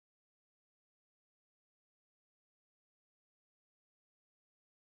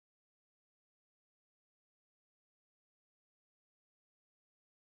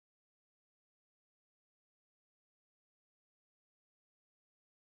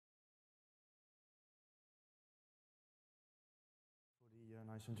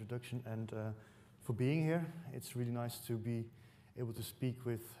nice introduction and for being here. It's really nice to be able to speak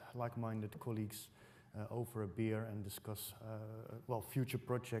with like-minded colleagues over a beer and discuss future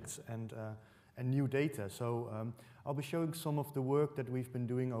projects and new data. So I'll be showing some of the work that we've been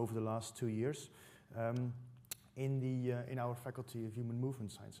doing over the last 2 years in our Faculty of Human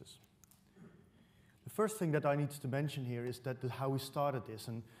Movement Sciences. The first thing that I need to mention here is that how we started this.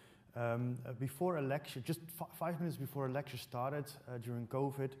 And before a lecture, just 5 minutes before a lecture started during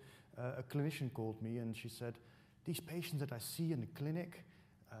COVID, a clinician called me and she said, these patients that I see in the clinic,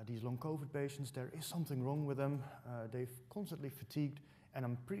 these long COVID patients, there is something wrong with them. They've constantly fatigued, and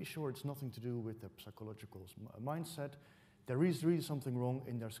I'm pretty sure it's nothing to do with their psychological mindset. There is really something wrong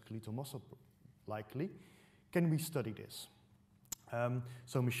in their skeletal muscle, likely. Can we study this?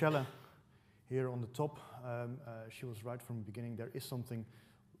 So Michelle, here on the top, she was right from the beginning. There is something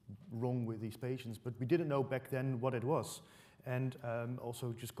wrong with these patients, but we didn't know back then what it was. And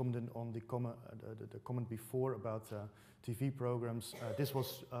also just commented on the comment before about TV programs. This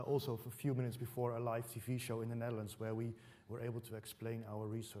was also a few minutes before a live TV show in the Netherlands where we were able to explain our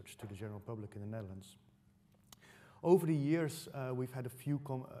research to the general public in the Netherlands. Over the years, we've had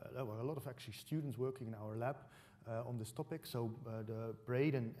a lot of actually students working in our lab on this topic. So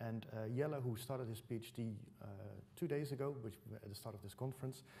Braden and Jelle, who started his PhD 2 days ago, which at the start of this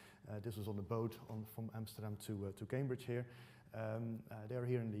conference. This was on the boat from Amsterdam to Cambridge here. They're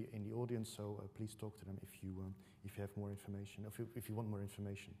here in the audience, so please talk to them if you have more information, if you want more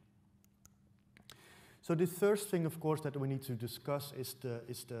information. So the first thing, of course, that we need to discuss is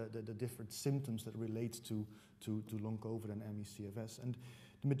the different symptoms that relate to long COVID and ME/CFS, and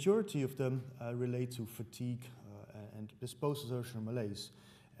the majority of them relate to fatigue and this post-exertional malaise.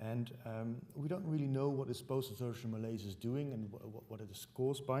 And we don't really know what this post-exertional malaise is doing and what it is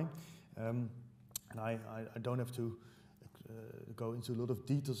caused by. And I don't have to go into a lot of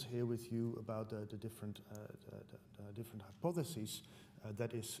details here with you about the different hypotheses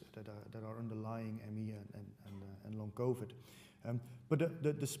that are underlying ME and long COVID.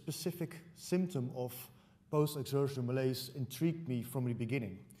 But the specific symptom of post-exertional malaise intrigued me from the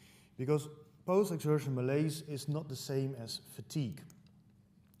beginning, because post-exertional malaise is not the same as fatigue.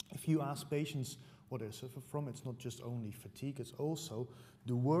 If you ask patients what they suffer from, it's not just only fatigue, it's also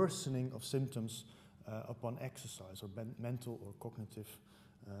the worsening of symptoms upon exercise or mental or cognitive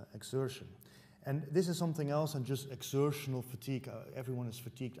exertion. And this is something else than just exertional fatigue. Everyone is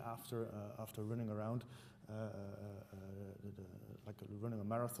fatigued after running around, like running a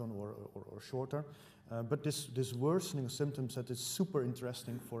marathon or shorter. But this worsening of symptoms, that is super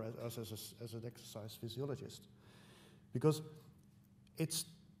interesting for us as an exercise physiologist, because it's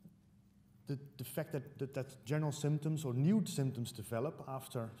the fact that general symptoms or new symptoms develop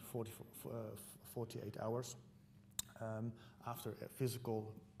after 48 hours, after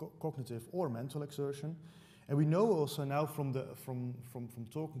physical, cognitive, or mental exertion. And we know also now from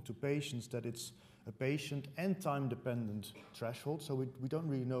talking to patients that it's a patient and time-dependent threshold. So we don't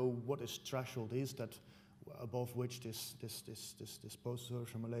really know what this threshold is that above which this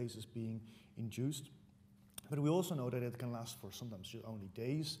post-exertional malaise is being induced. But we also know that it can last for sometimes just only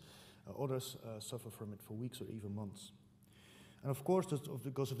days. Others suffer from it for weeks or even months. And of course,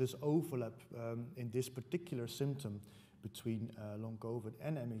 because of this overlap in this particular symptom between long COVID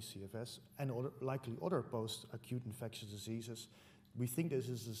and ME/CFS and likely other post-acute infectious diseases, we think this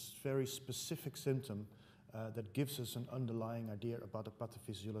is a very specific symptom that gives us an underlying idea about the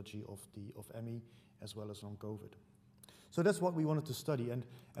pathophysiology of ME as well as long COVID. So that's what we wanted to study. And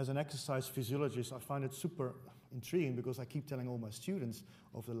as an exercise physiologist, I find it super intriguing because I keep telling all my students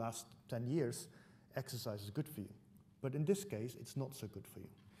over the last 10 years, exercise is good for you. But in this case, it's not so good for you.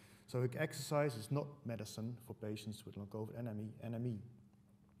 So exercise is not medicine for patients with long COVID and ME.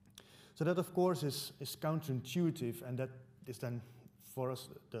 So that, of course, is counterintuitive, and that is then, for us,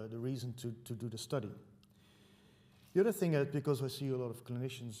 the reason to do the study. The other thing is, because I see a lot of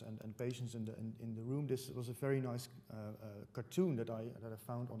clinicians and patients in the room, this was a very nice cartoon that I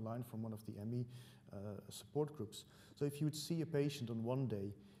found online from one of the ME support groups. So if you would see a patient on one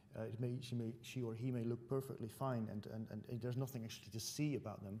day, she or he may look perfectly fine, and there's nothing actually to see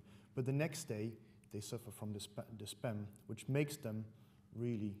about them. But the next day, they suffer from this PEM, which makes them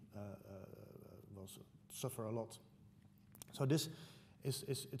really suffer a lot. So this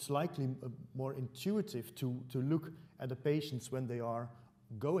it's likely more intuitive to look at the patients when they are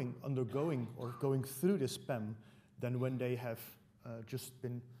undergoing or going through this PEM than when they have just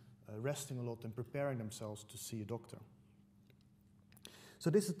been resting a lot and preparing themselves to see a doctor. So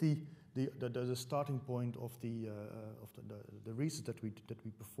this is the starting point of the research that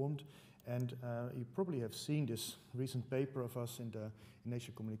we performed. And you probably have seen this recent paper of us in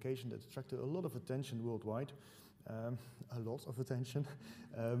Nature Communication that attracted a lot of attention worldwide, a lot of attention,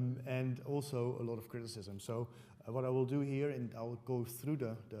 and also a lot of criticism. So what I will do here, and I'll go through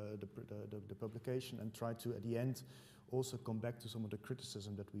the publication and try to, at the end, also come back to some of the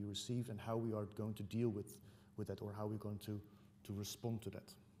criticism that we received and how we are going to deal with that, or how we're going to respond to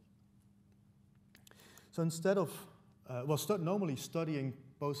that. So instead of, normally studying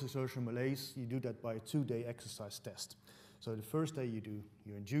post-exertional malaise, you do that by a 2-day exercise test. So the first day you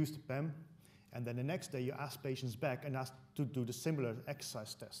induce the PEM, and then the next day you ask patients back and ask to do the similar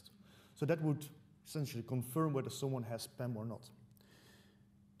exercise test. So that would essentially confirm whether someone has PEM or not.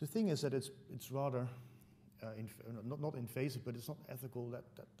 The thing is that it's rather not invasive, but it's not ethical.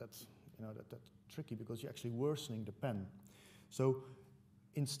 That's tricky, because you're actually worsening the PEM. So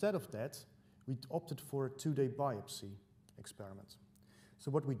instead of that, we opted for a 2-day biopsy experiment. So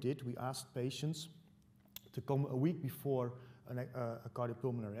what we did, we asked patients to come a week before a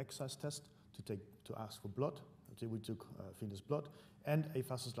cardiopulmonary exercise test to ask for blood. So we took venous blood and a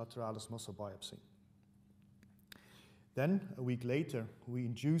vastus lateralis muscle biopsy. Then a week later, we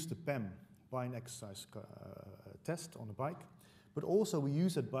induced the PEM by an exercise test on a bike, but also we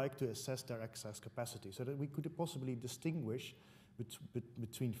used that bike to assess their exercise capacity, so that we could possibly distinguish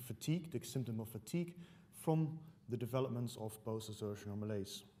between fatigue, the symptom of fatigue, from the developments of post-exertional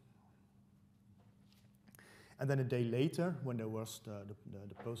malaise. And then a day later, when there was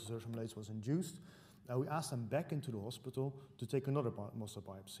the post-exertional malaise was induced, we asked them back into the hospital to take another muscle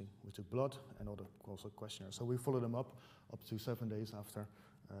biopsy. We took blood and other also questionnaires. So we followed them up to 7 days after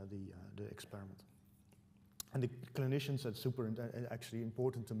the experiment. And the clinicians, that's actually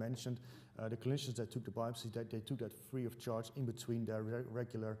important to mention, the clinicians that took the biopsy, they took that free of charge in between their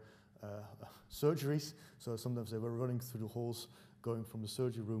regular surgeries. So sometimes they were running through the halls, going from the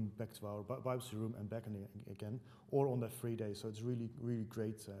surgery room back to our biopsy room and back again, or on their free day. So it's really, really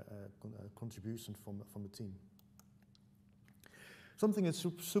great contribution from the team. Something that's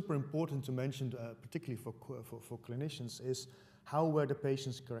super important to mention, particularly for clinicians, is how were the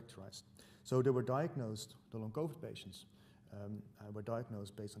patients characterized. So they were diagnosed, the long COVID patients were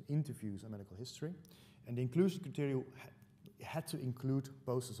diagnosed based on interviews and medical history, and the inclusion criteria had to include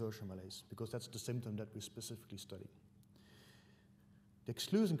post-exertional malaise, because that's the symptom that we specifically study. The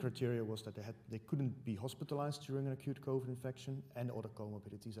exclusion criteria was that they couldn't be hospitalized during an acute COVID infection, and other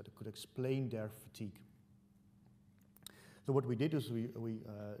comorbidities that could explain their fatigue. So what we did is we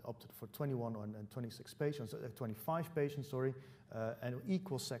opted for 21 and 26 patients, 25 patients, sorry, and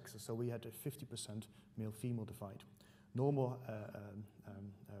equal sexes. So we had a 50% male-female divide. Normal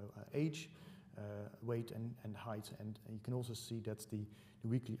age, weight, and height. And you can also see that the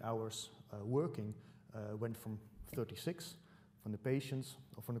weekly hours working went from 36 from the patients,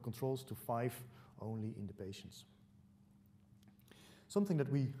 or from the controls, to 5 only in the patients. Something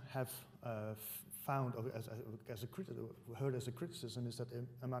that we have found, or heard as a criticism, is that the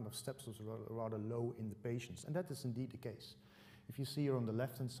amount of steps was rather low in the patients, and that is indeed the case. If you see here on the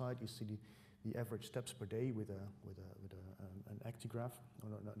left-hand side, you see the average steps per day with an actigraph,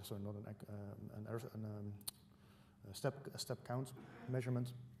 a step count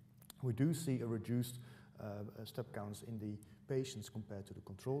measurement. We do see a reduced step counts in the patients compared to the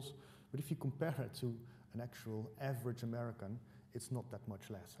controls, but if you compare it to an actual average American, it's not that much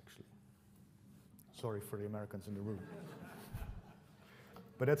less, actually. Sorry for the Americans in the room.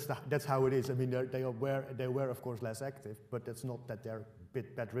 But that's how it is. I mean, they were, of course, less active, but that's not that they're a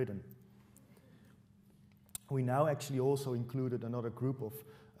bit bedridden. We now actually also included another group of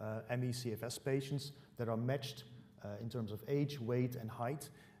ME/CFS patients that are matched in terms of age, weight, and height,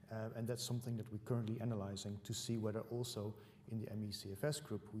 and that's something that we're currently analyzing to see whether also in the ME/CFS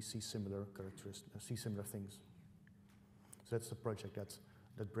group we see similar characteristics, see similar things. So that's the project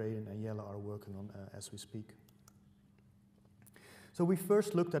that Braden and Jelle are working on as we speak. So we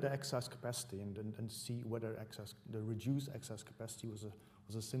first looked at the exercise capacity and see whether the reduced exercise capacity was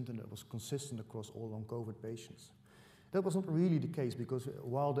a symptom that was consistent across all long COVID patients. That was not really the case, because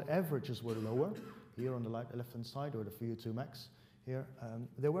while the averages were lower, here on the left-hand side, or the VO2 max here,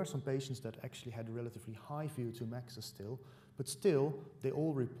 there were some patients that actually had relatively high VO2 maxes still, but still they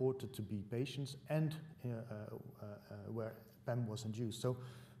all reported to be patients and where PEM was induced. So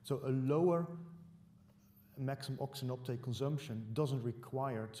a lower maximum oxygen uptake consumption doesn't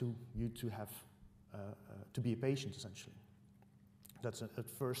require you to have to be a patient, essentially. That's a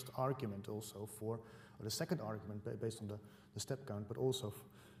first argument also or the second argument based on the step count, but also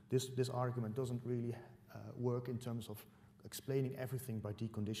this argument doesn't really work in terms of explaining everything by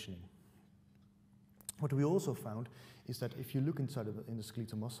deconditioning. What we also found is that if you look inside in the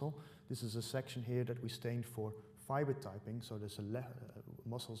skeletal muscle, this is a section here that we stained for fiber typing. So there's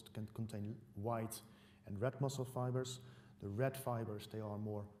muscles can contain white and red muscle fibers. The red fibers, they are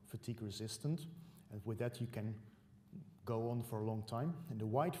more fatigue resistant, and with that you can go on for a long time. And the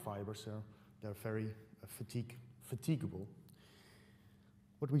white fibers, they're very fatigable.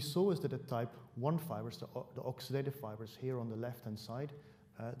 What we saw is that the type 1 fibers, the oxidative fibers here on the left-hand side,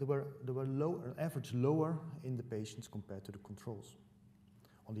 they were low, on average lower in the patients compared to the controls.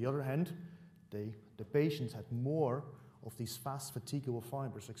 On the other hand, the patients had more of these fast fatigable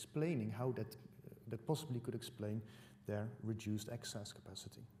fibers, explaining how that possibly could explain their reduced exercise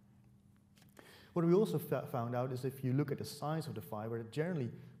capacity. What we also found out is if you look at the size of the fiber, it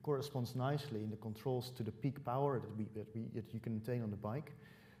generally corresponds nicely in the controls to the peak power that you can attain on the bike.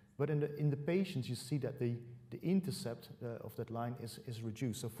 But in the patients, you see that the intercept of that line is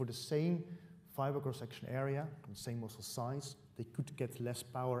reduced. So for the same fiber cross-section area, the same muscle size, they could get less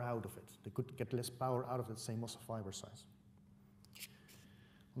power out of it. They could get less power out of that same muscle fiber size.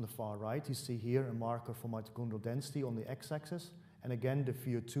 On the far right, you see here a marker for mitochondrial density on the x-axis, and again the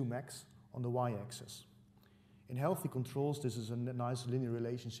VO2 max on the y-axis. In healthy controls, this is a nice linear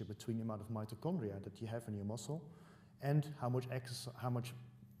relationship between the amount of mitochondria that you have in your muscle and how much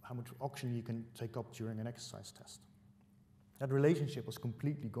oxygen you can take up during an exercise test. That relationship was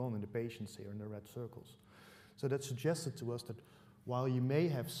completely gone in the patients here in the red circles. So that suggested to us that while you may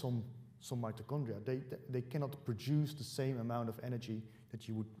have some mitochondria, they cannot produce the same amount of energy that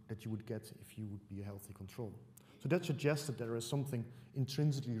you would get if you would be a healthy control. So that suggested there is something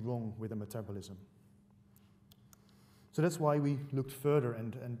intrinsically wrong with the metabolism. So that's why we looked further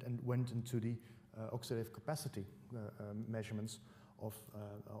and went into the oxidative capacity measurements of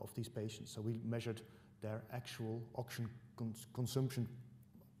these patients. So we measured their actual oxygen consumption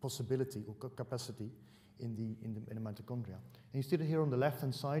possibility or capacity in the mitochondria. And you see it here on the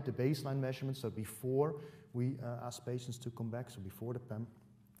left-hand side, the baseline measurements. So before we asked patients to come back, so before the PEM,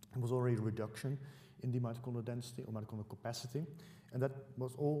 there was already a reduction in the mitochondrial density or mitochondrial capacity, and that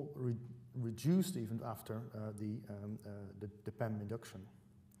was all reduced even after the PEM induction.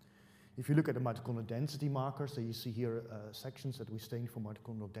 If you look at the mitochondrial density markers, so you see here sections that we stained for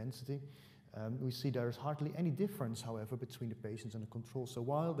mitochondrial density, we see there is hardly any difference, however, between the patients and the control. So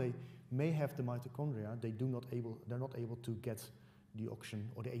while they may have the mitochondria, they're not able to get the oxygen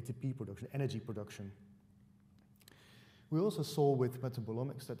or the ATP production, energy production. We also saw with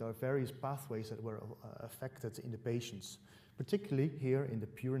metabolomics that there are various pathways that were affected in the patients, particularly here in the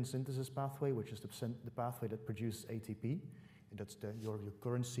purine synthesis pathway, which is the pathway that produces ATP. And that's your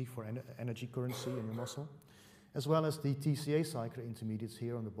currency for energy currency in your muscle, as well as the TCA cycle intermediates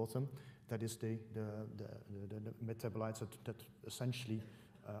here on the bottom. That is the metabolites that essentially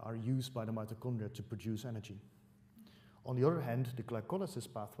are used by the mitochondria to produce energy. On the other hand, the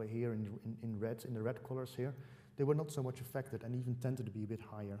glycolysis pathway here in red, in the red colors here, they were not so much affected and even tended to be a bit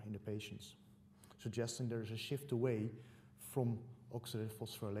higher in the patients, suggesting there is a shift away from oxidative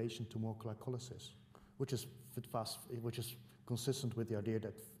phosphorylation to more glycolysis, which is consistent with the idea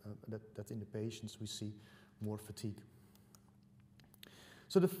that in the patients we see more fatigue.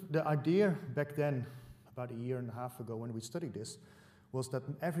 So the idea back then, about a year and a half ago when we studied this, was that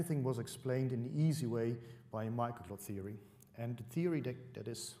everything was explained in an easy way by a microclot theory. And the theory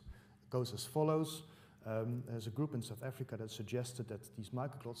goes as follows. There's a group in South Africa that suggested that these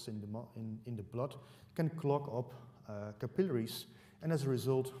microclots in the blood can clog up capillaries, and as a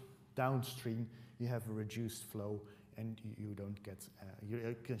result, downstream you have a reduced flow, and you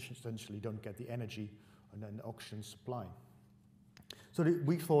essentially don't get the energy and then oxygen supply. So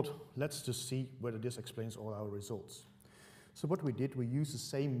we thought, let's just see whether this explains all our results. So what we did, we used the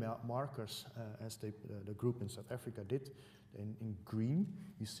same markers as the group in South Africa did. In green,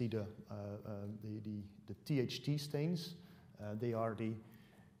 you see the THT stains. They are we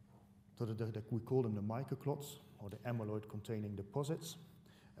call them the microclots, or the amyloid-containing deposits.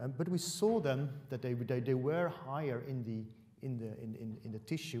 But we saw them that they were higher in the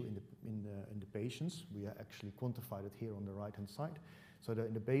tissue in the patients. We actually quantified it here on the right-hand side. So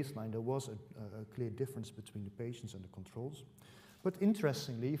in the baseline, there was a clear difference between the patients and the controls. But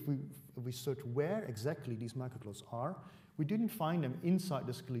interestingly, if we search where exactly these microclots are, we didn't find them inside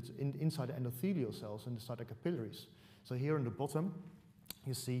the skeletal, inside the endothelial cells and inside the capillaries. So here on the bottom,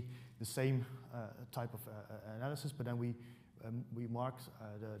 you see the same type of analysis, but then we marked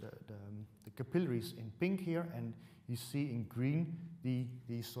the capillaries in pink here, and you see in green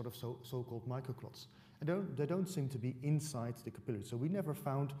these sort of so-called microclots. And they don't seem to be inside the capillary. So we never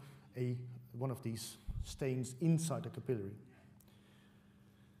found one of these stains inside the capillary.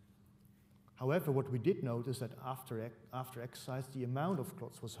 However, what we did notice that after exercise, the amount of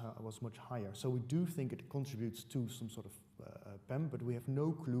clots was much higher. So we do think it contributes to some sort of PEM, but we have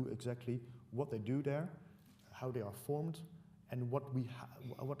no clue exactly what they do there, how they are formed, and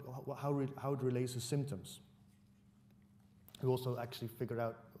how it relates to symptoms. We also actually figured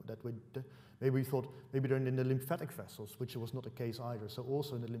out that maybe we thought maybe they're in the lymphatic vessels, which was not the case either. So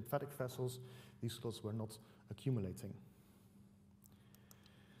also in the lymphatic vessels, these clots were not accumulating.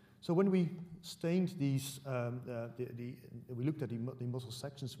 So when we stained these, we looked at the muscle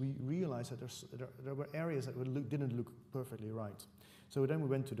sections, we realized that there were areas that didn't look perfectly right. So then we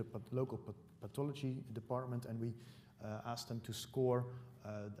went to the local pathology department and we asked them to score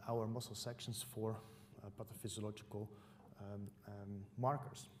our muscle sections for pathophysiological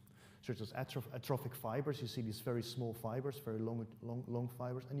markers, such as atrophic fibers. You see these very small fibers, very long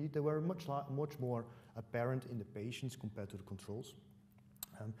fibers, and they were much more apparent in the patients compared to the controls.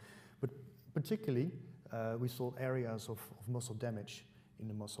 But particularly, we saw areas of muscle damage in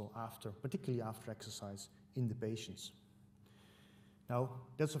the muscle particularly after exercise in the patients. Now,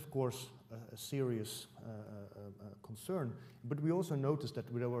 that's of course a serious concern, but we also noticed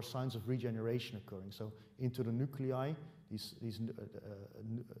that there were signs of regeneration occurring. So into the nuclei, these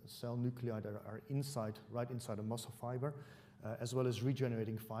cell nuclei that are right inside a muscle fiber, as well as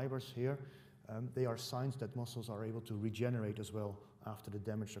regenerating fibers here, they are signs that muscles are able to regenerate as well after the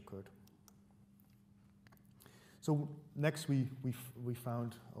damage occurred. So next we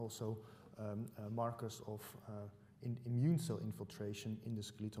found also markers of immune cell infiltration in the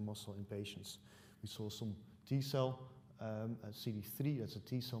skeletal muscle in patients. We saw some T cell, CD3, that's a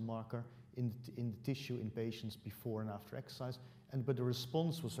T cell marker, in the tissue in patients before and after exercise, but the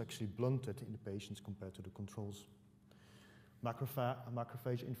response was actually blunted in the patients compared to the controls.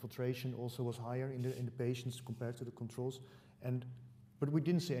 Macrophage infiltration also was higher in the patients compared to the controls, but we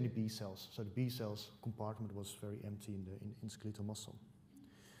didn't see any B cells, so the B cells compartment was very empty in skeletal muscle.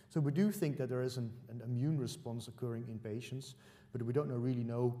 So we do think that there is an immune response occurring in patients, but we don't really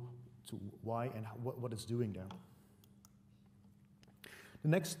know why and what it's doing there.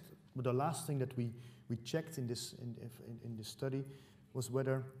 The last thing that we checked in this study was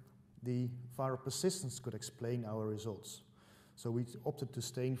whether the viral persistence could explain our results. So we opted to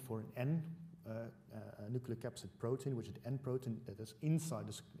stain for an N nucleocapsid protein, which is the N protein that is inside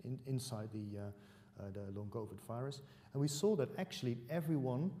the long COVID virus. And we saw that actually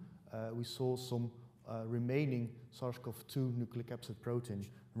everyone, we saw some remaining SARS-CoV-2 nucleocapsid protein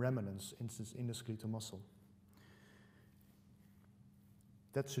remnants in the skeletal muscle.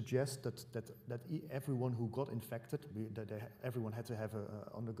 That suggests that everyone who got infected, everyone had to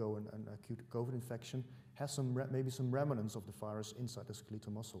undergo an acute COVID infection, has maybe some remnants of the virus inside the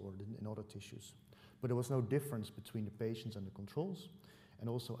skeletal muscle or in other tissues. But there was no difference between the patients and the controls, and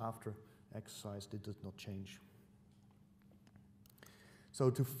also after exercise, it did not change. So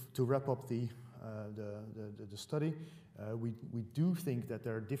to wrap up the study, we do think that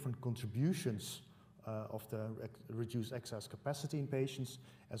there are different contributions of the reduced exercise capacity in patients,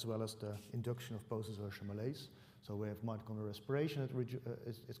 as well as the induction of post-exertion malaise. So we have mitochondrial respiration that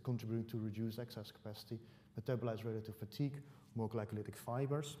is contributing to reduced exercise capacity, metabolized relative fatigue, more glycolytic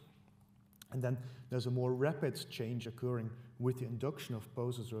fibers. And then there's a more rapid change occurring with the induction of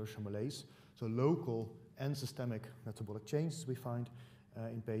post-exertion malaise. So local and systemic metabolic changes we find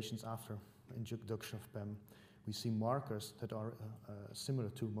in patients after induction of PEM. We see markers that are similar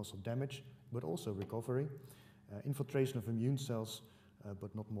to muscle damage, but also recovery, infiltration of immune cells,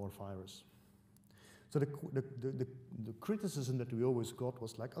 but not more virus. So the criticism that we always got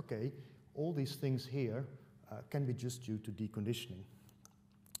was like, okay, all these things here can be just due to deconditioning.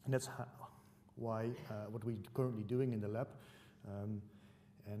 And that's why what we're currently doing in the lab,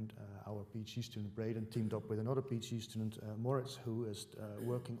 and our PhD student Braden teamed up with another PhD student, Moritz, who is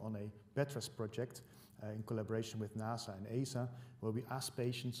working on a bed rest project in collaboration with NASA and ESA, where we ask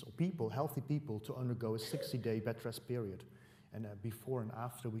patients or people, healthy people, to undergo a 60-day bed rest period. And before and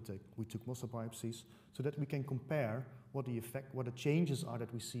after we took muscle biopsies, so that we can compare what the changes are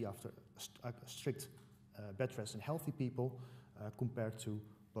that we see after a strict bed rest in healthy people compared to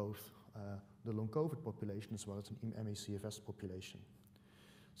both the long COVID population as well as an ME/CFS population.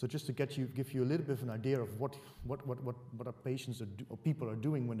 So just to give you a little bit of an idea of what our patients or people are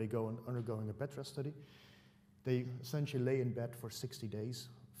doing when they go undergoing a bed rest study, they essentially lay in bed for 60 days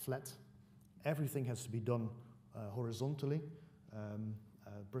flat. Everything has to be done horizontally,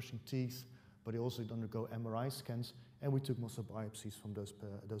 brushing teeth, but they also undergo MRI scans, and we took muscle biopsies from those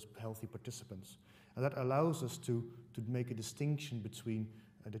healthy participants. And that allows us to make a distinction between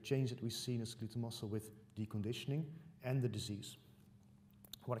the change that we see in the skeletal muscle with deconditioning and the disease.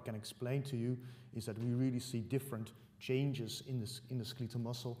 What I can explain to you is that we really see different changes in the skeletal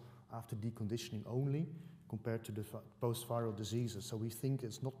muscle after deconditioning only compared to the post-viral diseases. So we think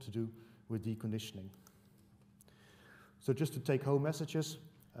it's not to do with deconditioning. So just to take home messages,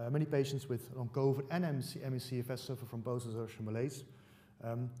 many patients with long COVID and ME/CFS suffer from post-exertional malaise.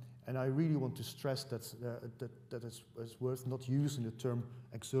 And I really want to stress that it's worth not using the term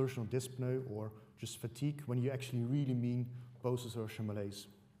exertional dyspnea or just fatigue when you actually really mean post-exertional malaise.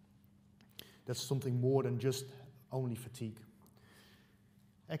 That's something more than just only fatigue.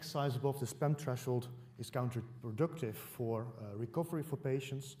 Exercise above the SPEM threshold is counterproductive for recovery for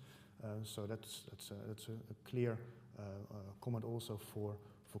patients. So that's a clear comment also for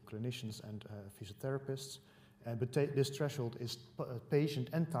clinicians and physiotherapists. But this threshold is patient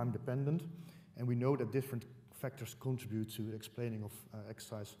and time dependent, and we know that different factors contribute to the explaining of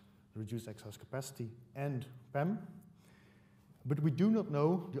reduced exercise capacity and PEM. But we do not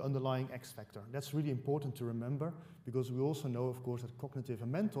know the underlying X factor. That's really important to remember, because we also know, of course, that cognitive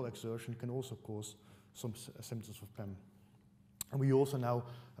and mental exertion can also cause some symptoms of PEM. And we also now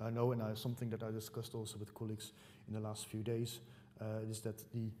know, and something that I discussed also with colleagues in the last few days, is that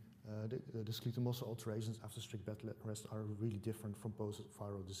the skeletal muscle alterations after strict bed rest are really different from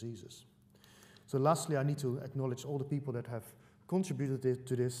post-viral diseases. So lastly, I need to acknowledge all the people that have contributed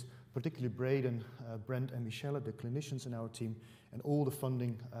to this, particularly Braden, Brent, and Michelle, the clinicians in our team, and all the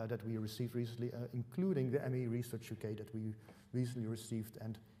funding that we received recently, including the ME Research UK that we recently received,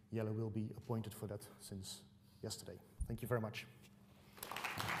 and Jelle will be appointed for that since yesterday. Thank you very much.